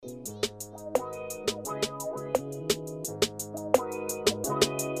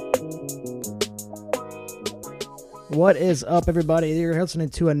What is up, everybody? You're listening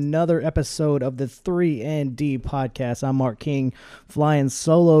to another episode of the 3&D podcast. I'm Mark King, flying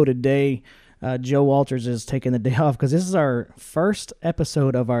solo today. Joe Walters is taking the day off because this is our first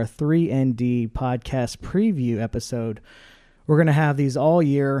episode of our 3&D podcast preview episode. We're going to have these all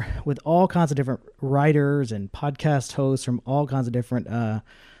year with all kinds of different writers and podcast hosts from all kinds of different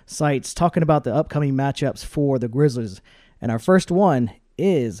sites talking about the upcoming matchups for the Grizzlies. And our first one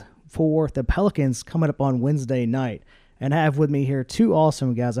is for the Pelicans coming up on Wednesday night. And I have with me here two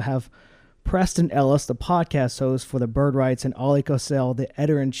awesome guys. I have Preston Ellis, the podcast host for the Bird Rights, and Oleh Kossel, the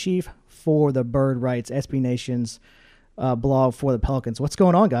editor-in-chief for the Bird Rights, SBNation's blog for the Pelicans. What's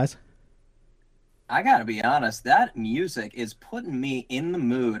going on, guys? I gotta be honest, that music is putting me in the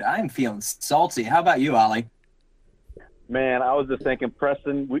mood. I'm feeling salty. How about you, Oleh? Man, I was just thinking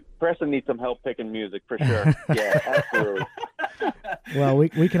Preston needs some help picking music for sure. Yeah, absolutely. Well, we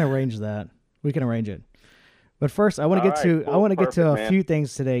can arrange that. We can arrange it. But first, I want to get to a few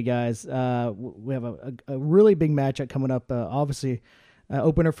things today, guys. We have a really big matchup coming up. Obviously,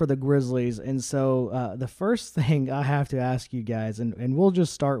 opener for the Grizzlies, and so the first thing I have to ask you guys, and we'll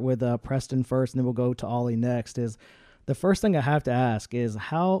just start with Preston first, and then we'll go to Oleh next. Is the first thing I have to ask is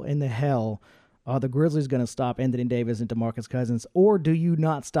how in the hell are the Grizzlies going to stop Anthony Davis and DeMarcus Cousins, or do you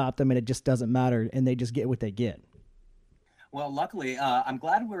not stop them and it just doesn't matter and they just get what they get? Well, luckily, I'm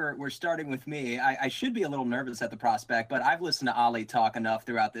glad we're starting with me. I should be a little nervous at the prospect, but I've listened to Oleh talk enough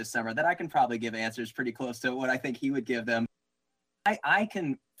throughout this summer that I can probably give answers pretty close to what I think he would give them. I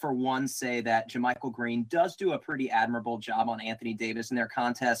can, for one, say that JaMychal Green does do a pretty admirable job on Anthony Davis in their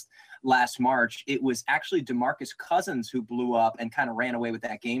contest last March. It was actually DeMarcus Cousins who blew up and kind of ran away with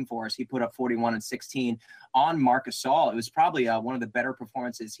that game for us. He put up 41 and 16 on Marc Gasol. It was probably one of the better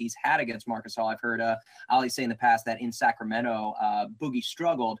performances he's had against Marc Gasol. I've heard Oleh say in the past that in Sacramento, Boogie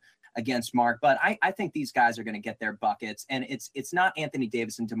struggled against Mark, but I think these guys are going to get their buckets, and it's not Anthony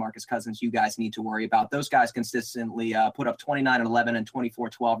Davis and DeMarcus Cousins you guys need to worry about. Those guys consistently put up 29 and 11 and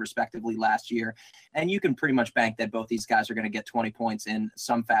 24-12 respectively last year, and you can pretty much bank that both these guys are going to get 20 points in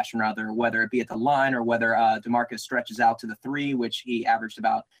some fashion or other, whether it be at the line or whether DeMarcus stretches out to the three, which he averaged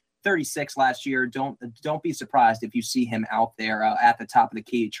about 36 last year. Don't be surprised if you see him out there at the top of the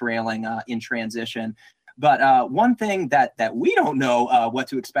key trailing in transition. But one thing that we don't know what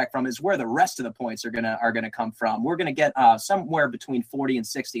to expect from is where the rest of the points are gonna come from. We're gonna get somewhere between 40 and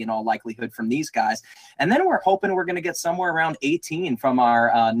 60 in all likelihood from these guys, and then we're hoping we're gonna get somewhere around 18 from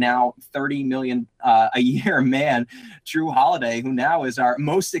our now $30 million a year man, Drew Holiday, who now is our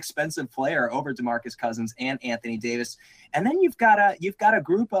most expensive player over DeMarcus Cousins and Anthony Davis. And then you've got a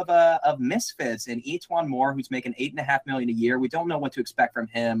group of misfits, and E'Twaun Moore, who's making $8.5 million a year. We don't know what to expect from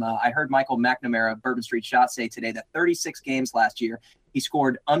him. I heard Michael McNamara of Bourbon Street Shot say today that 36 games last year he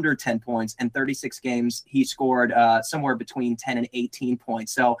scored under 10 points, and 36 games he scored somewhere between 10 and 18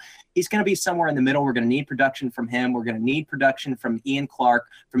 points. So he's going to be somewhere in the middle. We're going to need production from him. We're going to need production from Ian Clark,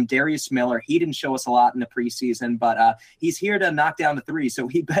 from Darius Miller. He didn't show us a lot in the preseason, but he's here to knock down the three, so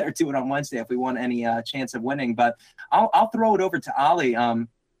he better do it on Wednesday if we want any chance of winning. But I'll throw it over to Oleh.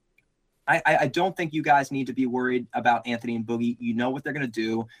 I don't think you guys need to be worried about Anthony and Boogie. You know what they're going to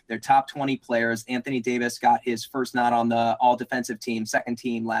do. They're top 20 players. Anthony Davis got his first nod on the all-defensive team, second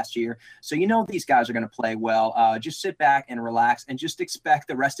team last year. So you know these guys are going to play well. Just sit back and relax and just expect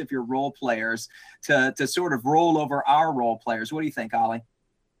the rest of your role players to sort of roll over our role players. What do you think, Oleh?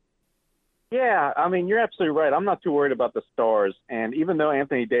 Yeah, I mean, you're absolutely right. I'm not too worried about the stars. And even though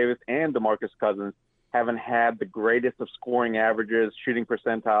Anthony Davis and DeMarcus Cousins haven't had the greatest of scoring averages, shooting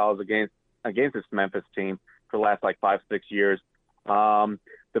percentiles against this Memphis team for the last 5-6 years.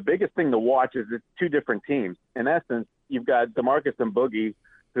 The biggest thing to watch is it's two different teams. In essence, you've got DeMarcus and Boogie,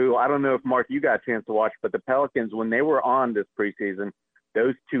 who I don't know if, Mark, you got a chance to watch, but the Pelicans, when they were on this preseason,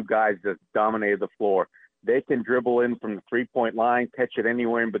 those two guys just dominated the floor. They can dribble in from the three-point line, catch it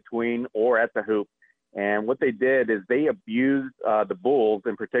anywhere in between or at the hoop. And what they did is they abused the Bulls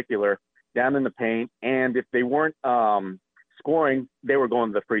in particular down in the paint. And if they weren't scoring, they were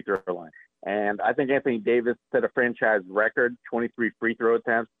going to the free throw line. And I think Anthony Davis set a franchise record, 23 free throw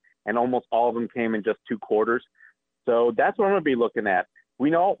attempts, and almost all of them came in just 2 quarters. So that's what I'm going to be looking at. We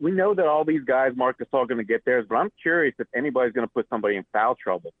know that all these guys, Marc Gasol, are going to get theirs, but I'm curious if anybody's going to put somebody in foul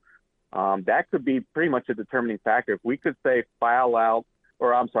trouble. That could be pretty much a determining factor. If we could say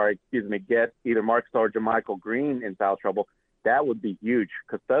get either Marc Gasol or JaMychal Green in foul trouble, that would be huge,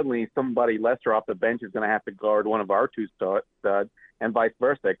 because suddenly somebody lesser off the bench is going to have to guard one of our two studs, and vice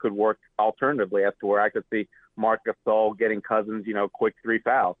versa. It could work alternatively as to where I could see Marc Gasol getting Cousins, quick 3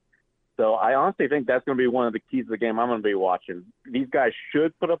 fouls. So I honestly think that's going to be one of the keys of the game I'm going to be watching. These guys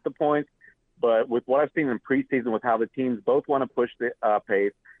should put up the points, But with what I've seen in preseason, with how the teams both want to push the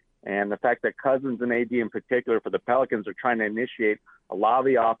pace, and the fact that Cousins and AD in particular for the Pelicans are trying to initiate a lot of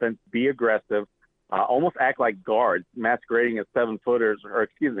the offense, be aggressive, almost act like guards, masquerading as 7-footers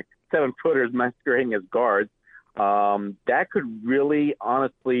masquerading as guards. That could really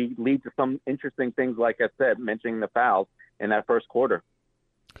honestly lead to some interesting things, like I said, mentioning the fouls in that first quarter.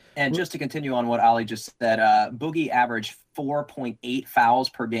 And just to continue on what Oleh just said, Boogie averaged 4.8 fouls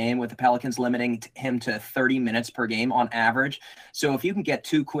per game, with the Pelicans limiting him to 30 minutes per game on average. So if you can get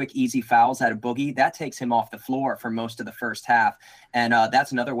 2 quick, easy fouls out of Boogie, that takes him off the floor for most of the first half. And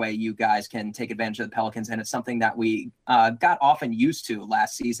that's another way you guys can take advantage of the Pelicans. And it's something that we got often used to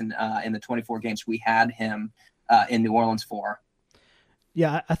last season in the 24 games we had him in New Orleans for.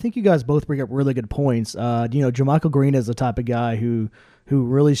 Yeah, I think you guys both bring up really good points. JaMychal Green is the type of guy who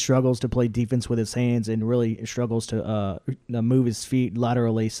really struggles to play defense with his hands and really struggles to move his feet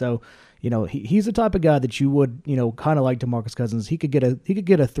laterally. So, he's the type of guy that you would, kind of like DeMarcus Cousins. He could get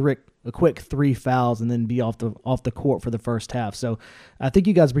a quick 3 fouls and then be off the court for the first half. So, I think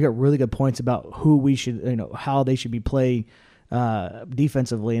you guys bring up really good points about who we should, how they should be played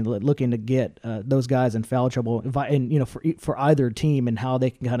defensively, and looking to get those guys in foul trouble, and for either team, and how they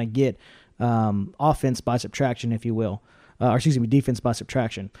can kind of get offense by subtraction, if you will, defense by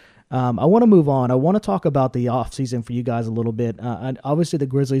subtraction. I want to move on. I want to talk about the offseason for you guys a little bit. And obviously, the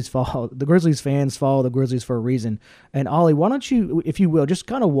Grizzlies fans follow the Grizzlies for a reason. And Oleh, why don't you, if you will, just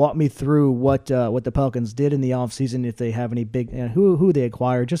kind of walk me through what the Pelicans did in the offseason, if they have any big, who they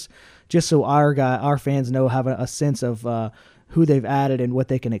acquired, just so our fans know, have a sense of who they've added and what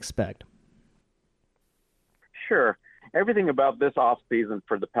they can expect. Sure. Everything about this offseason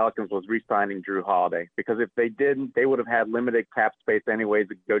for the Pelicans was re-signing Jrue Holiday, because if they didn't, they would have had limited cap space anyways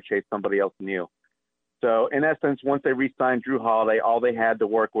to go chase somebody else new. So in essence, once they re-signed Jrue Holiday, all they had to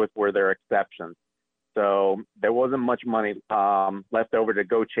work with were their exceptions. So there wasn't much money left over to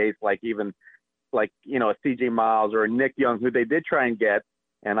go chase a CJ Miles or a Nick Young, who they did try and get.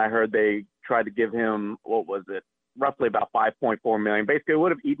 And I heard they tried to give him, roughly about $5.4 million. Basically, it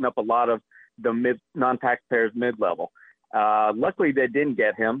would have eaten up a lot of the non-taxpayers mid-level. Luckily, they didn't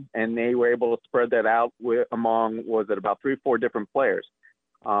get him, and they were able to spread that out among about 3 or 4 different players.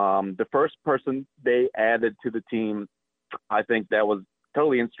 The first person they added to the team, I think that was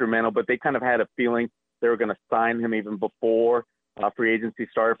totally instrumental, but they kind of had a feeling they were going to sign him even before free agency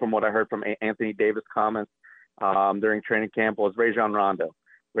started, from what I heard from Anthony Davis' comments during training camp, was Rajon Rondo.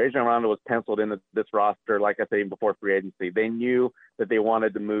 Rajon Rondo was penciled into this roster, like I said, even before free agency. They knew that they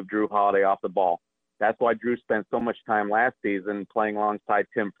wanted to move Jrue Holiday off the ball. That's why Jrue spent so much time last season playing alongside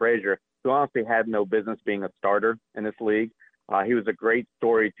Tim Frazier, who honestly had no business being a starter in this league. He was a great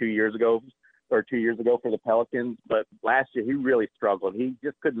story 2 years ago for the Pelicans, but last year he really struggled. He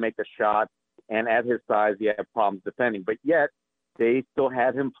just couldn't make a shot, and at his size, he had problems defending. But yet, they still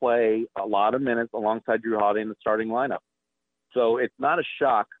had him play a lot of minutes alongside Jrue Holiday in the starting lineup. So it's not a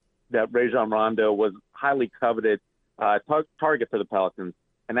shock that Rajon Rondo was highly coveted target for the Pelicans.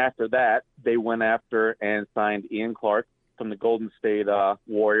 And after that, they went after and signed Ian Clark from the Golden State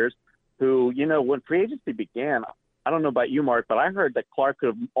Warriors, who, when free agency began, I don't know about you, Mark, but I heard that Clark could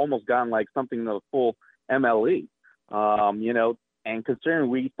have almost gotten like something of a full MLE. And considering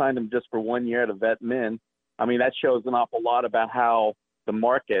we signed him just for 1 year at a vet min, I mean, that shows an awful lot about how the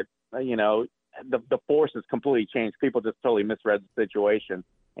market, the force has completely changed. People just totally misread the situation.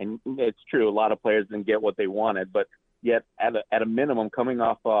 And it's true, a lot of players didn't get what they wanted, but yet at a minimum, coming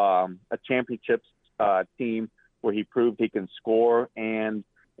off a championships team where he proved he can score, and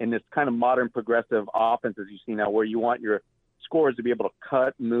in this kind of modern progressive offense, as you see now, where you want your scorers to be able to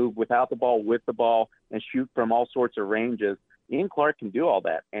cut, move without the ball, with the ball, and shoot from all sorts of ranges, Ian Clark can do all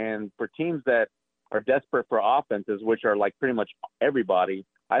that. And for teams that are desperate for offenses, which are like pretty much everybody,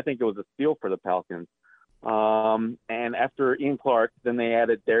 I think it was a steal for the Pelicans. And after Ian Clark, then they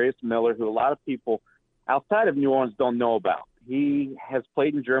added Darius Miller, who a lot of people outside of New Orleans don't know about. He has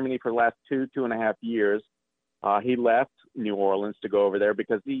played in Germany for the last 2.5 years. He left New Orleans to go over there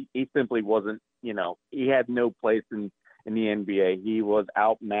because he simply wasn't, he had no place in the NBA. He was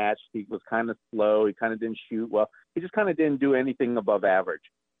outmatched. He was kind of slow. He kind of didn't shoot well. He just kind of didn't do anything above average.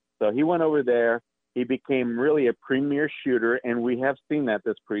 So he went over there. He became really a premier shooter, and we have seen that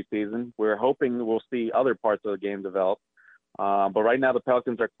this preseason. We're hoping we'll see other parts of the game develop. But right now the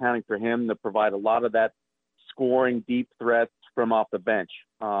Pelicans are counting for him to provide a lot of that scoring deep threats from off the bench.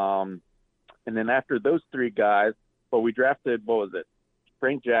 And then after those 3 guys, we drafted,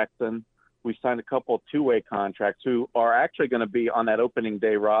 Frank Jackson. We signed a couple of 2-way contracts who are actually going to be on that opening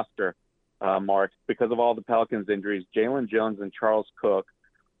day roster, Mark, because of all the Pelicans injuries. Jalen Jones and Charles Cook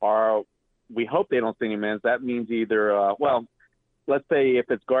are we hope they don't see any minutes. That means either, let's say if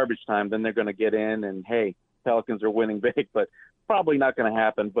it's garbage time, then they're going to get in and, hey, Pelicans are winning big, but probably not going to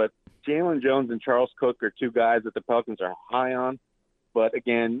happen. But Jalen Jones and Charles Cook are two guys that the Pelicans are high on. But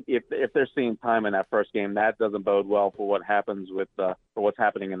again, if they're seeing time in that first game, that doesn't bode well for what happens for what's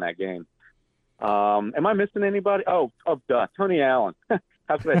happening in that game. Am I missing anybody? Oh, duh, Tony Allen.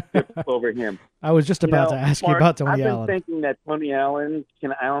 How could I skip over him? I was just about to ask you about Tony Allen. Allen. I've been thinking that Tony Allen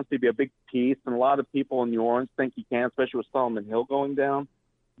can honestly be a big piece, and a lot of people in New Orleans think he can, especially with Solomon Hill going down.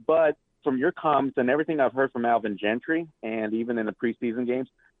 But from your comments and everything I've heard from Alvin Gentry, and even in the preseason games,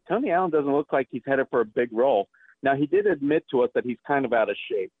 Tony Allen doesn't look like he's headed for a big role. Now, he did admit to us that he's kind of out of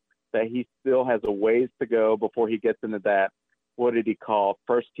shape, that he still has a ways to go before he gets into that, what did he call,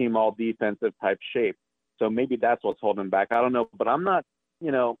 first-team all-defensive type shape. So maybe that's what's holding him back. I don't know, but I'm not,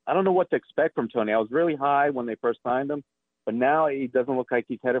 I don't know what to expect from Tony. I was really high when they first signed him, but now he doesn't look like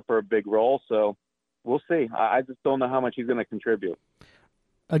he's headed for a big role. So we'll see. I just don't know how much he's going to contribute.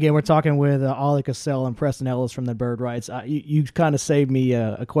 Again, we're talking with Oleh, Kossel, and Preston Ellis from the Bird Rights. You kind of saved me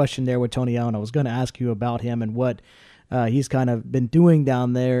a question there with Tony Allen. I was going to ask you about him and what he's kind of been doing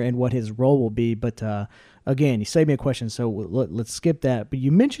down there and what his role will be. But again, you saved me a question, so let's skip that. But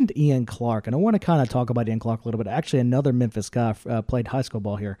you mentioned Ian Clark, and I want to kind of talk about Ian Clark a little bit. Actually, another Memphis guy played high school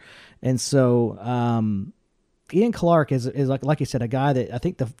ball here. And so Ian Clark is like you said, a guy that I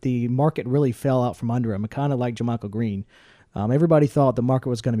think the market really fell out from under him, kind of like JaMychal Green. Everybody thought the market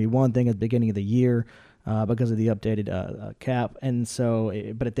was going to be one thing at the beginning of the year because of the updated cap, and so,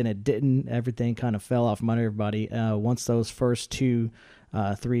 but then it didn't. Everything kind of fell out from under everybody once those first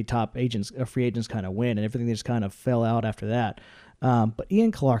three top free agents kind of win, and everything just kind of fell out after that. But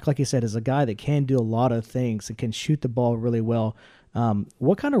Ian Clark, like you said, is a guy that can do a lot of things and can shoot the ball really well.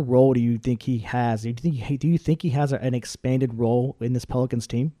 What kind of role do you think he has? Do you think he has an expanded role in this Pelicans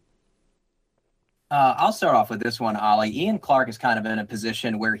team? I'll start off with this one, Ollie. Ian Clark is kind of in a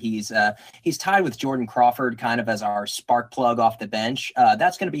position where he's tied with Jordan Crawford kind of as our spark plug off the bench.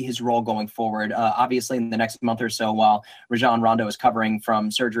 That's going to be his role going forward. Obviously, in the next month or so, while Rajon Rondo is covering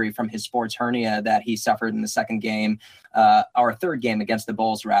from surgery from his sports hernia that he suffered in the second game, or third game against the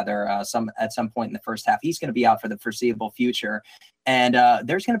Bulls, rather, at some point in the first half, he's going to be out for the foreseeable future. And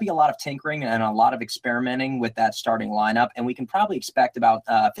there's going to be a lot of tinkering and a lot of experimenting with that starting lineup. And we can probably expect about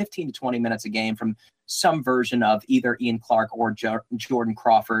 15 to 20 minutes a game from some version of either Ian Clark or Jordan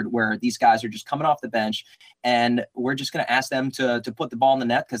Crawford, where these guys are just coming off the bench. And we're just going to ask them to put the ball in the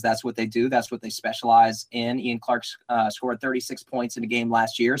net because that's what they do. That's what they specialize in. Ian Clark scored 36 points in a game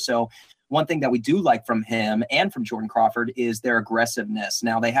last year. So one thing that we do like from him and from Jordan Crawford is their aggressiveness.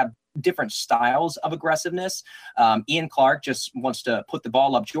 Now, they have different styles of aggressiveness. Ian Clark just wants to put the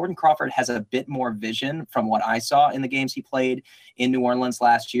ball up. Jordan Crawford has a bit more vision from what I saw in the games he played in New Orleans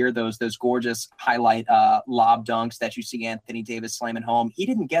last year, those gorgeous highlight lob dunks that you see Anthony Davis slamming home. He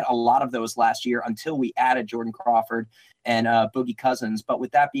didn't get a lot of those last year until we added Jordan Crawford and Boogie Cousins. But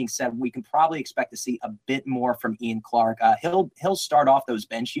with that being said, we can probably expect to see a bit more from Ian Clark. He'll start off those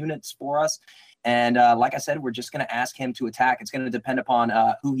bench units for us. And like I said, we're just going to ask him to attack. It's going to depend upon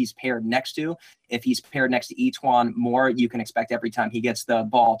who he's paired next to. If he's paired next to Etuan Moore, you can expect every time he gets the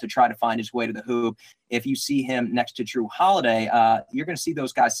ball to try to find his way to the hoop. If you see him next to Drew Holiday, you're going to see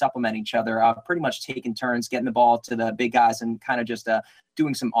those guys supplement each other, pretty much taking turns, getting the ball to the big guys and kind of just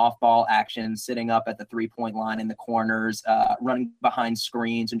doing some off-ball action, sitting up at the three-point line in the corners, running behind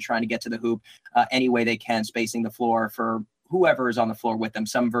screens and trying to get to the hoop any way they can, spacing the floor for whoever is on the floor with them,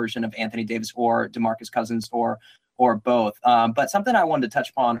 some version of Anthony Davis or DeMarcus Cousins or both. But something I wanted to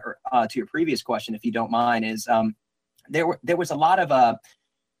touch upon to your previous question, if you don't mind, is there was a lot of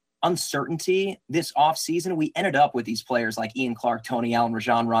uncertainty this offseason. We ended up with these players like Ian Clark, Tony Allen,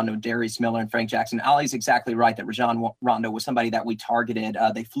 Rajon Rondo, Darius Miller, and Frank Jackson. Ollie's exactly right that Rajon Rondo was somebody that we targeted.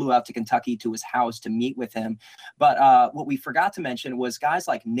 They flew out to Kentucky to his house to meet with him. But what we forgot to mention was guys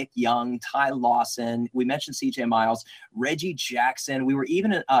like Nick Young, Ty Lawson. We mentioned CJ Miles, Reggie Jackson. We were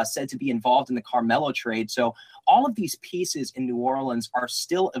even said to be involved in the Carmelo trade. So all of these pieces in New Orleans are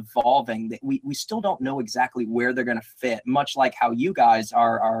still evolving. We still don't know exactly where they're going to fit, much like how you guys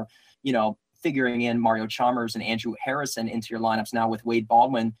are figuring in Mario Chalmers and Andrew Harrison into your lineups now with Wade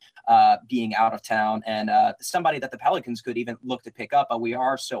Baldwin being out of town and somebody that the Pelicans could even look to pick up. But we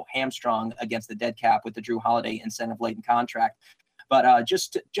are so hamstrung against the dead cap with the Drew Holiday incentive-laden contract. But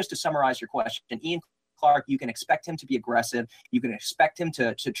just to summarize your question, Ian Clark, you can expect him to be aggressive. You can expect him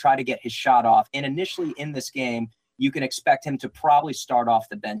to try to get his shot off. And initially in this game, you can expect him to probably start off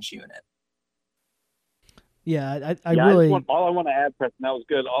the bench unit. Yeah, I really... all I want to add, Preston, that was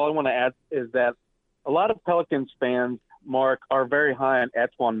good. All I want to add is that a lot of Pelicans fans, Mark, are very high on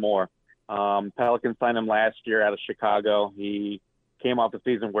Etuan Moore. Pelicans signed him last year out of Chicago. He came off a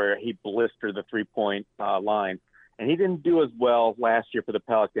season where he blistered the three-point line. And he didn't do as well last year for the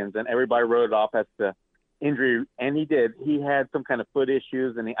Pelicans, and everybody wrote it off as the injury, and he did. He had some kind of foot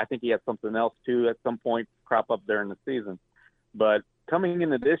issues, and I think he had something else too at some point crop up during the season. But coming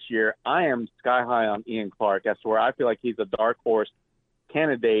into this year, I am sky high on Ian Clark as to where I feel like he's a dark horse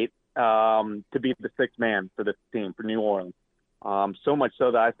candidate to be the sixth man for this team, for New Orleans. So much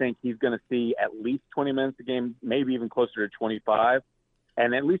so that I think he's going to see at least 20 minutes a game, maybe even closer to 25,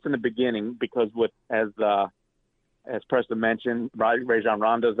 and at least in the beginning, because as Preston mentioned, Rajon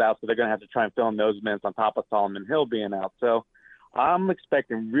Rondo's out, so they're going to have to try and fill in those minutes on top of Solomon Hill being out. So I'm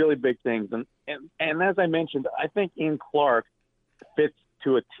expecting really big things. And as I mentioned, I think Ian Clark fits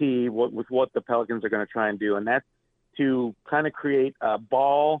to a T with what the Pelicans are going to try and do, and that's to kind of create a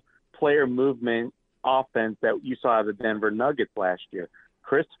ball player movement offense that you saw out of the Denver Nuggets last year.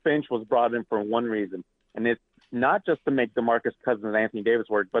 Chris Finch was brought in for one reason, and it's not just to make DeMarcus Cousins and Anthony Davis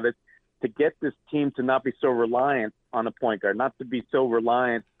work, but it's to get this team to not be so reliant on a point guard, not to be so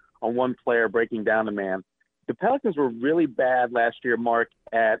reliant on one player breaking down a man. The Pelicans were really bad last year, Mark,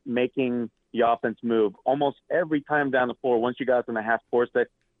 at making the offense move. Almost every time down the floor, once you got in the half court set,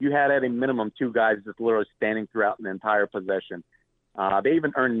 you had at a minimum two guys just literally standing throughout an entire possession. They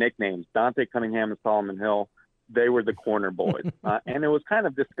even earned nicknames. Dante Cunningham and Solomon Hill, they were the corner boys. And it was kind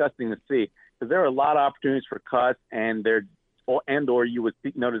of disgusting to see because there were a lot of opportunities for cuts, and or you would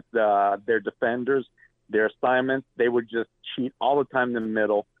notice their defenders, their assignments, they would just cheat all the time in the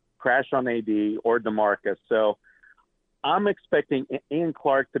middle, crash on AD or DeMarcus. So I'm expecting Ian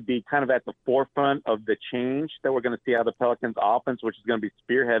Clark to be kind of at the forefront of the change that we're going to see out of the Pelicans offense, which is going to be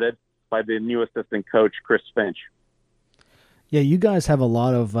spearheaded by the new assistant coach, Chris Finch. Yeah, you guys have a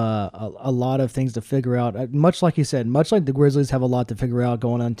lot of things to figure out. Much like you said, much like the Grizzlies have a lot to figure out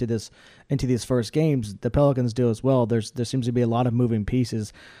going into these first games, the Pelicans do as well. There seems to be a lot of moving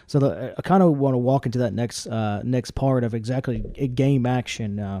pieces. So I kind of want to walk into that next part of exactly game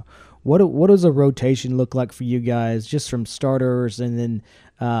action. What does a rotation look like for you guys, just from starters and then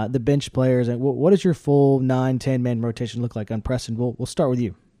the bench players? And what does your full 9-10 man rotation look like on Preston? We'll start with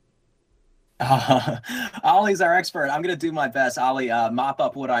you. Ollie's our expert. I'm going to do my best. Ollie, mop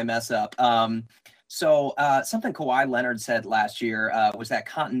up what I mess up. So something Kawhi Leonard said last year was that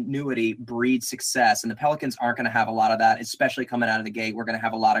continuity breeds success, and the Pelicans aren't going to have a lot of that, especially coming out of the gate. We're going to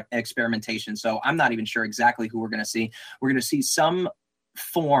have a lot of experimentation. So I'm not even sure exactly who we're going to see. We're going to see some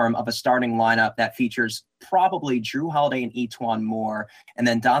form of a starting lineup that features probably Drew Holiday and Etuan Moore, and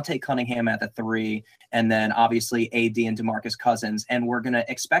then Dante Cunningham at the 3, and then obviously AD and DeMarcus Cousins. And we're going to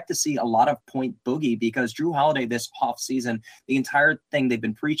expect to see a lot of point boogie because Drew Holiday this offseason, the entire thing they've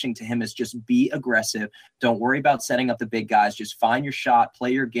been preaching to him is just be aggressive. Don't worry about setting up the big guys. Just find your shot,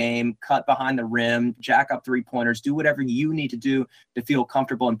 play your game, cut behind the rim, jack up three-pointers, do whatever you need to do to feel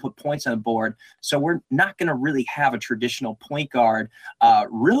comfortable and put points on the board. So we're not going to really have a traditional point guard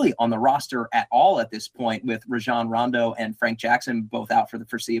really on the roster at all at this point, with Rajon Rondo and Frank Jackson both out for the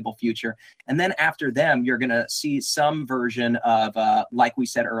foreseeable future. And then after them, you're going to see some version of, like we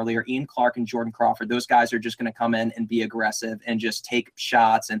said earlier, Ian Clark and Jordan Crawford. Those guys are just going to come in and be aggressive and just take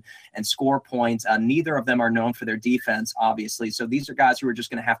shots and score points. Neither of them are known for their defense, obviously. So these are guys who are just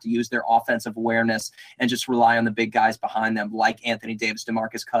going to have to use their offensive awareness and just rely on the big guys behind them, like Anthony Davis,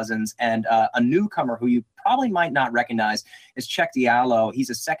 DeMarcus Cousins, and a newcomer who you probably might not recognize is Cheick Diallo.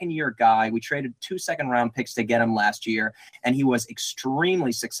 He's a second-year guy. We traded 2 second-round picks to get him last year, and he was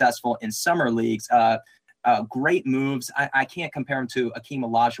extremely successful in summer leagues. Great moves. I can't compare him to Akeem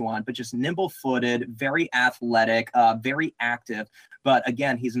Olajuwon, but just nimble-footed, very athletic, very active. But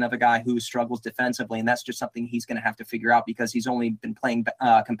again, he's another guy who struggles defensively, and that's just something he's going to have to figure out because he's only been playing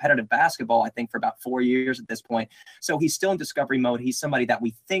competitive basketball, I think, for about 4 years at this point. So he's still in discovery mode. He's somebody that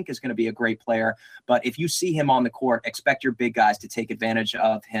we think is going to be a great player. But if you see him on the court, expect your big guys to take advantage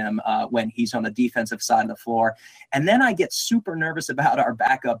of him when he's on the defensive side of the floor. And then I get super nervous about our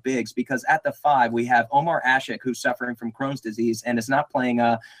backup bigs because at the 5, we have Omar Ashik, who's suffering from Crohn's disease and is not playing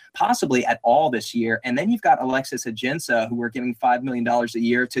possibly at all this year. And then you've got Alexis Ajinça, who we're giving $5 million a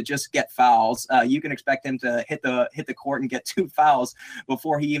year to just get fouls. You can expect him to hit the court and get 2 fouls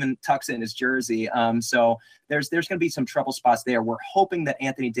before he even tucks in his jersey. So there's going to be some trouble spots there. We're hoping that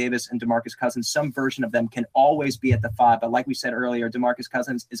Anthony Davis and DeMarcus Cousins, some version of them, can always be at the 5. But like we said earlier, DeMarcus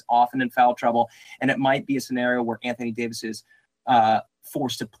Cousins is often in foul trouble, and it might be a scenario where Anthony Davis is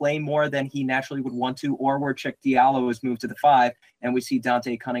forced to play more than he naturally would want to, or where Cheick Diallo is moved to the 5 and we see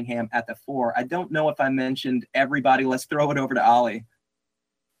Dante Cunningham at the 4. I don't know if I mentioned everybody. Let's throw it over to Ollie.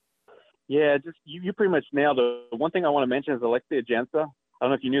 Yeah, just you pretty much nailed it. One thing I want to mention is Alexis Ajinça. I don't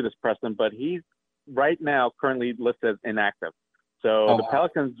know if you knew this, Preston, but he's right now currently listed as inactive. So the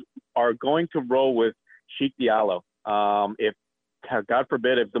Pelicans are going to roll with Sheik Diallo. If God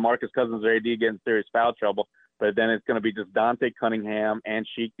forbid, if DeMarcus Cousins or AD get in serious foul trouble, but then it's going to be just Dante Cunningham and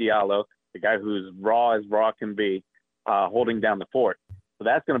Sheik Diallo, the guy who's raw as raw can be, holding down the fort. So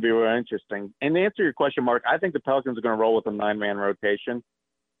that's going to be really interesting. And to answer your question, Mark, I think the Pelicans are going to roll with a 9-man rotation.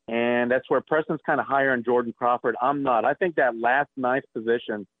 And that's where Preston's kind of higher on Jordan Crawford. I'm not. I think that last ninth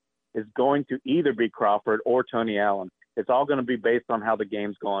position is going to either be Crawford or Tony Allen. It's all going to be based on how the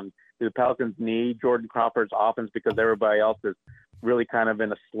game's going. Do the Pelicans need Jordan Crawford's offense because everybody else is really kind of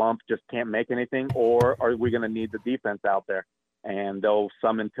in a slump, just can't make anything? Or are we going to need the defense out there? And they'll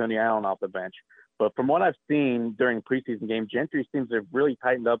summon Tony Allen off the bench. But from what I've seen during preseason games, Gentry seems to have really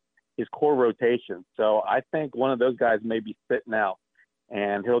tightened up his core rotation. So I think one of those guys may be sitting out.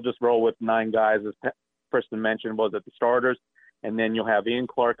 And he'll just roll with 9 guys, as Preston mentioned, was at the starters. And then you'll have Ian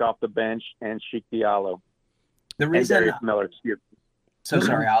Clark off the bench and Sheik Diallo. The reason Darius Miller, So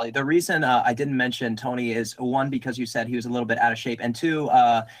sorry, Ollie. The reason I didn't mention Tony is, one, because you said he was a little bit out of shape, and two,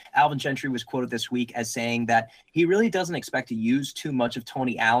 Alvin Gentry was quoted this week as saying that he really doesn't expect to use too much of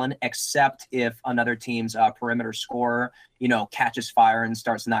Tony Allen, except if another team's perimeter scorer, catches fire and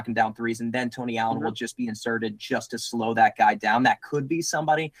starts knocking down threes, and then Tony Allen will just be inserted just to slow that guy down. That could be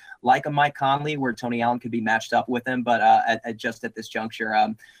somebody like a Mike Conley, where Tony Allen could be matched up with him, but just at this juncture,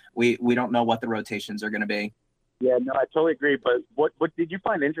 we don't know what the rotations are going to be. Yeah, no, I totally agree. But what did you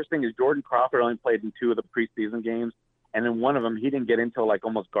find interesting is Jordan Crawford only played in 2 of the preseason games, and in one of them he didn't get into like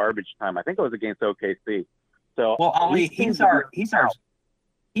almost garbage time. I think it was against OKC. So well, Ollie, he's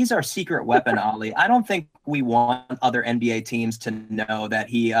our secret weapon, Ollie. I don't think we want other NBA teams to know that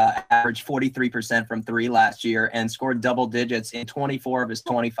he averaged 43% from 3 last year and scored double digits in 24 of his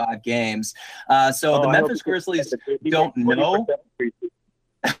 25 games. The Memphis Grizzlies don't know.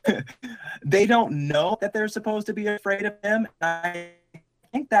 They don't know that they're supposed to be afraid of him. I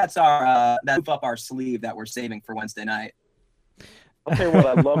think that's our move up our sleeve that we're saving for Wednesday night. I'll tell you what,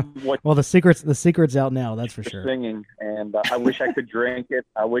 I love what. Well, the secret's out now. That's for sure. Singing, and I wish I could drink it.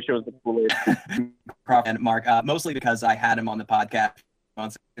 I wish it was the Kool-Aid. And Mark, mostly because I had him on the podcast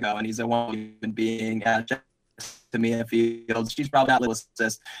months ago, and he's a wonderful human being. To Mia Fields, she's probably not little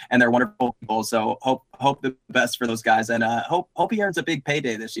assist, and they're wonderful people. So hope the best for those guys, and hope he earns a big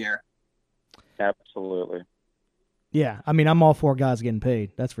payday this year. Absolutely. Yeah, I mean, I'm all for guys getting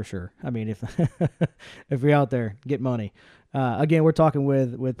paid. That's for sure. I mean, if you're out there, get money. Again, we're talking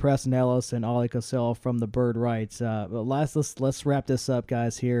with Preston Ellis and Oleh Kossel from the Bird Rights. Let's wrap this up,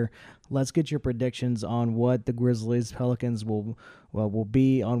 guys. Here, let's get your predictions on what the Grizzlies Pelicans will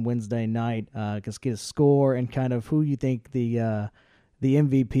be on Wednesday night. Just get a score and kind of who you think the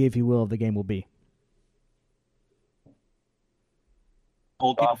MVP, if you will, of the game will be.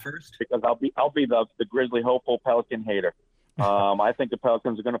 Old people first, because I'll be the Grizzly hopeful Pelican hater. I think the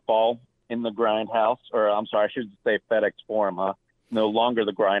Pelicans are going to fall in the grindhouse, or I'm sorry, I should say FedEx Forum, no longer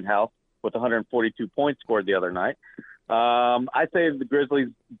the grindhouse, with 142 points scored the other night. I say the Grizzlies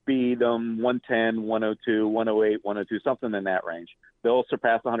beat them 110, 102, 108, 102, something in that range. They'll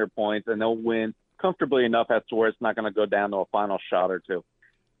surpass 100 points, and they'll win comfortably enough as to where it's not going to go down to a final shot or two.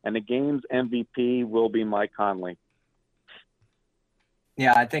 And the game's MVP will be Mike Conley.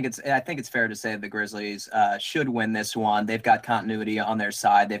 Yeah, I think it's fair to say the Grizzlies should win this one. They've got continuity on their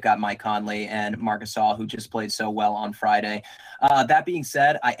side. They've got Mike Conley and Marc Gasol, who just played so well on Friday. That being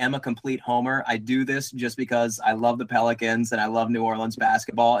said, I am a complete homer. I do this just because I love the Pelicans and I love New Orleans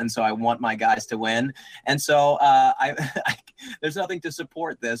basketball, and so I want my guys to win. And so there's nothing to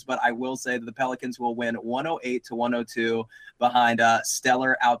support this, but I will say that the Pelicans will win 108-102 behind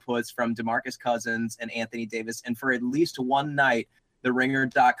stellar outputs from DeMarcus Cousins and Anthony Davis. And for at least one night,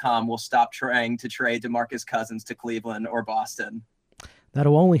 TheRinger.com will stop trying to trade DeMarcus Cousins to Cleveland or Boston.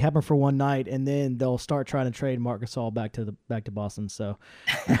 That'll only happen for one night, and then they'll start trying to trade Marc Gasol back to Boston. So,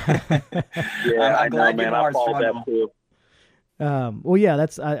 yeah, I'm glad man. I followed that too. Well, yeah,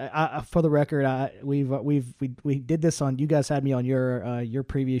 that's I for the record, we did this on. You guys had me on your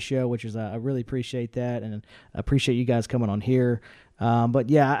previous show, which is I really appreciate that, and I appreciate you guys coming on here. But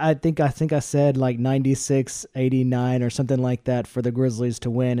yeah, I think I said like 96-89 or something like that for the Grizzlies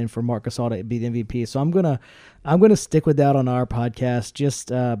to win and for Marc Gasol to be the MVP. So I'm gonna stick with that on our podcast just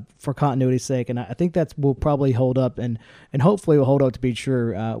for continuity's sake, and I think that will probably hold up and hopefully will hold up to be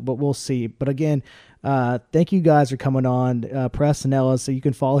true. But we'll see. But again, thank you guys for coming on, Preston Ellis. So you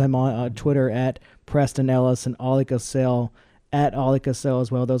can follow him on Twitter at Preston Ellis and Oleh Kossel at Oleh Kossel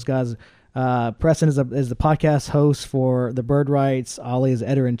as well. Those guys Preston is the podcast host for the Bird Rights. Oleh is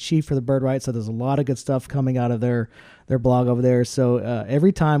editor-in-chief for the Bird Rights, so there's a lot of good stuff coming out of their blog over there. So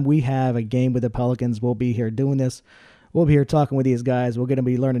every time we have a game with the Pelicans, we'll be here doing this. We'll be here talking with these guys. We're going to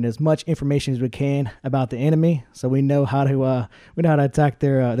be learning as much information as we can about the enemy, so we know how to attack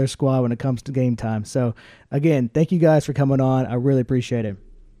their squad when it comes to game time. So again, thank you guys for coming on. I really appreciate it.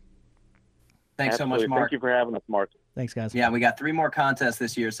 Thanks so much, Mark. Thank you for having us, Mark. Thanks, guys. Yeah, we got 3 more contests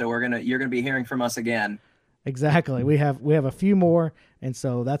this year, so you're gonna be hearing from us again. Exactly. We have a few more, and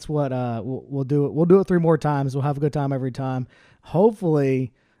so that's what we'll do it. We'll do it 3 more times. We'll have a good time every time.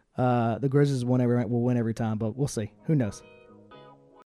 Hopefully, the Grizzlies will win every time, but we'll see. Who knows?